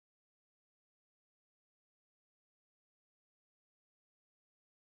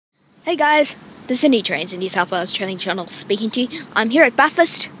Hey guys, the Sydney Trains in New South Wales Training Channel speaking to you. I'm here at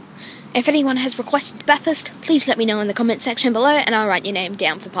Bathurst. If anyone has requested Bathurst, please let me know in the comment section below and I'll write your name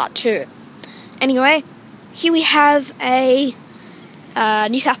down for part 2. Anyway, here we have a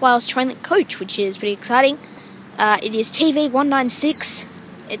New South Wales Trainlink coach, which is pretty exciting. It is TV196.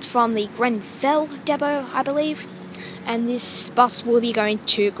 It's from the Grenfell depot, I believe. And this bus will be going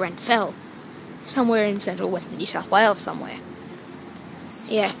to Grenfell, somewhere in central western New South Wales somewhere.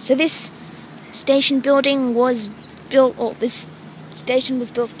 Yeah, so this station building was built, or this station was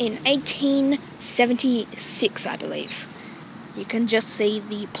built in 1876, I believe. You can just see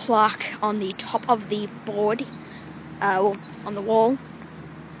the plaque on the top of the board, or on the wall.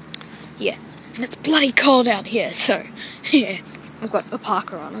 Yeah, and it's bloody cold out here, so yeah, I've got a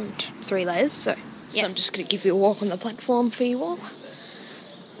parka on and 3 layers, so yeah. So I'm just going to give you a walk on the platform for you all.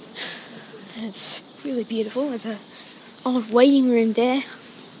 And it's really beautiful. There's a old waiting room there.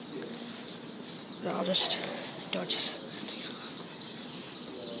 I'll just dodge this.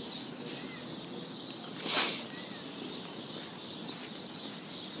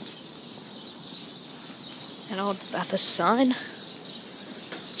 An old Bathurst sign.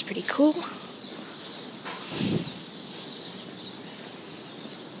 It's pretty cool.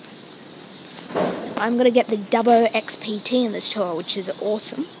 I'm going to get the Dubbo XPT in this tour, which is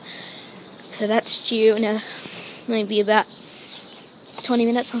awesome. So that's due in maybe about 20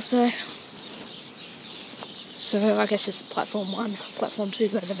 minutes or so. So I guess this is platform 1, platform 2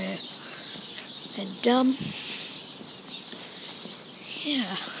 is over there. And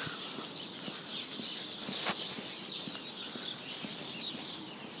yeah.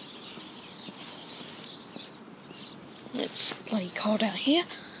 It's bloody cold out here.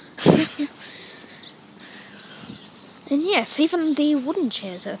 And yes, even the wooden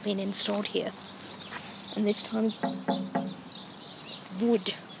chairs have been installed here. And this time it's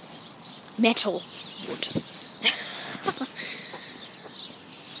wood. Metal wood.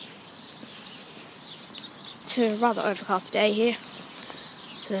 It's a rather overcast day here.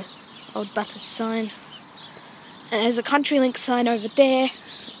 It's an old Bathurst sign. And there's a CountryLink sign over there,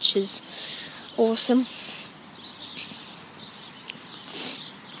 which is awesome.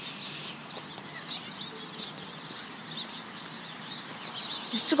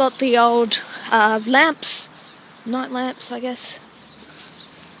 You've still got the old lamps, night lamps, I guess.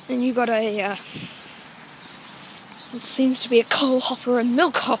 And you got a, it seems to be a coal hopper and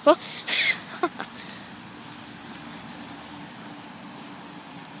milk hopper.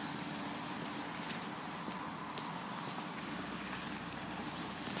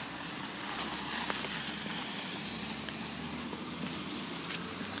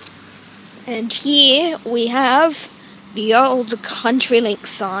 And here we have the old CountryLink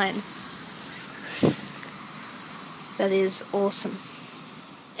sign. That is awesome.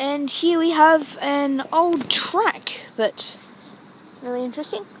 And here we have an old track that's really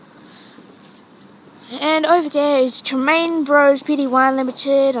interesting. And over there is Tremaine Bros Pty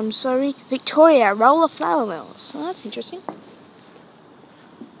Limited, Victoria Roller Flour Mills. So that's interesting.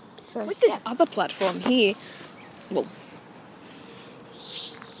 So with this other platform here, well,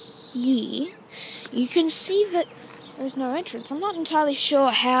 here you can see that there's no entrance. I'm not entirely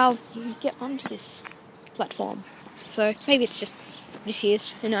sure how you get onto this platform. So maybe it's just this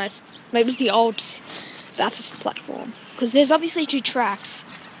year's, who knows. Maybe it's the old Bathurst platform. Because there's obviously 2 tracks.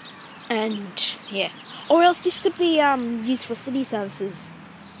 And yeah. Or else this could be used for city services.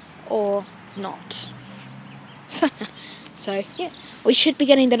 Or not. So yeah. We should be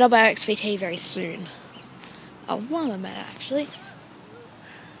getting the Dubbo XPT very soon. Oh, while I'm at it actually.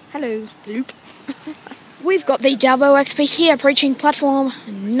 Hello, Loop. We've got the Dubbo XPT approaching platform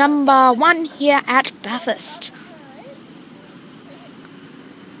number 1 here at Bathurst.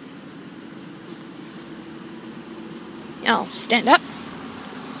 I'll stand up.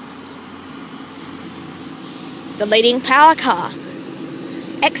 The leading power car,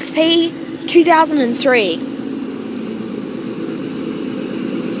 XP 2003.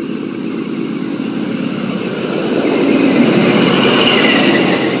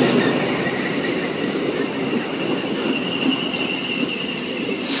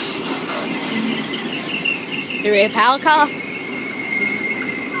 The rear power car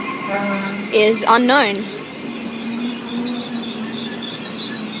is unknown.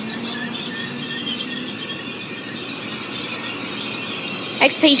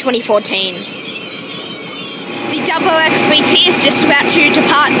 XP 2014. The Dubbo XPT is just about to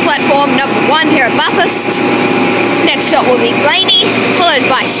depart platform number 1 here at Bathurst. Next stop will be Blaney, followed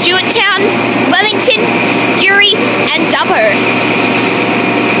by Stewarttown, Wellington, Urry and Dubbo.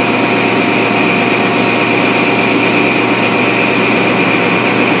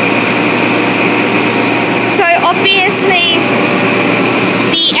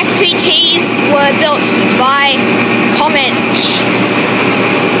 built by Comment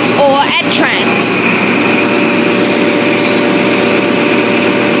or AdTrans.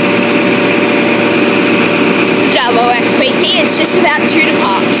 Dubbo XPT is just about to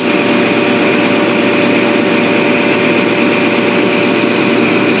depart.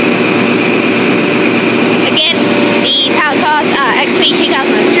 The power cars are XP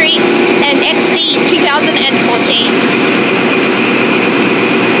 2003 and XP 2014.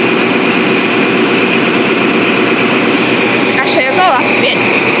 Actually, I'll go up a bit.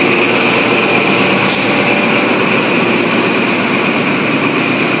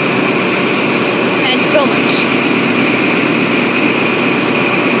 And film it.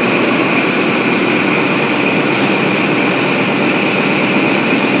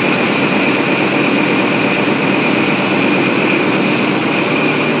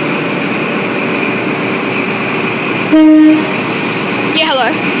 Yeah, hello.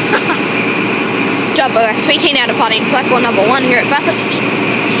 Dubbo XPT now departing platform number 1 here at Bathurst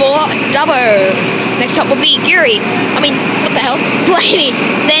for Dubbo. Next up will be Geary. What the hell? Blaney.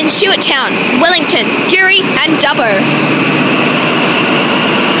 Then Stewarttown, Wellington, Geary, and Dubbo.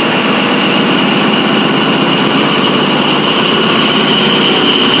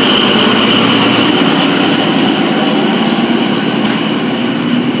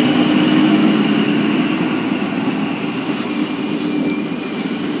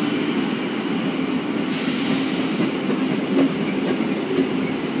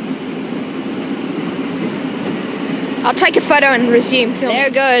 I'll take a photo and resume filming. There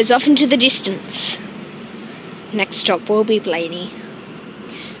it goes, off into the distance. Next stop will be Blaney.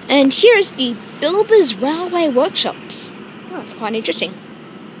 And here is the Bilber's Railway Workshops. Oh, that's quite interesting.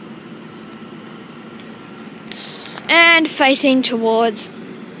 And facing towards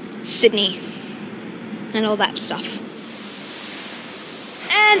Sydney and all that stuff.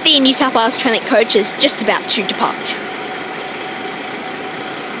 And the New South Wales Transit coach is just about to depart.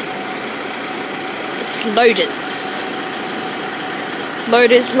 It's Loaders.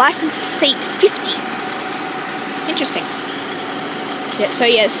 Loaders, licensed seat 50. Interesting. Yeah, so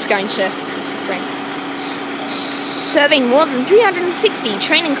yeah, this is going to bring. Serving more than 360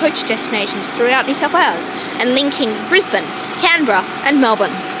 train and coach destinations throughout New South Wales and linking Brisbane, Canberra and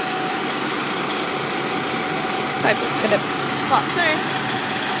Melbourne. Hope it's going to depart soon.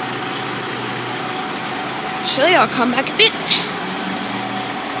 Actually, I'll come back a bit.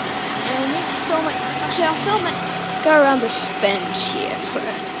 And film it. Actually, I'll film it. Go around the spend here, so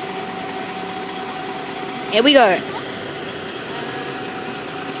here we go.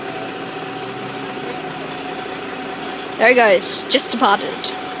 There he goes, just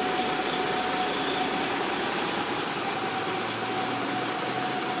departed.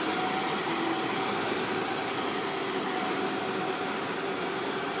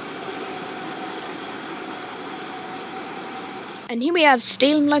 And here we have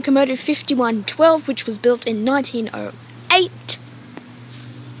steam locomotive 5112, which was built in 1908.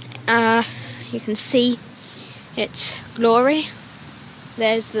 You can see its glory.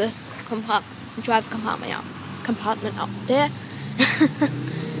 There's the driver compartment up there.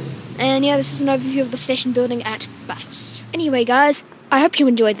 And yeah, this is an overview of the station building at Bathurst. Anyway, guys, I hope you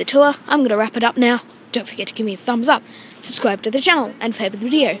enjoyed the tour. I'm going to wrap it up now. Don't forget to give me a thumbs up, subscribe to the channel, and favourite the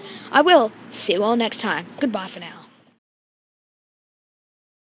video. I will see you all next time. Goodbye for now.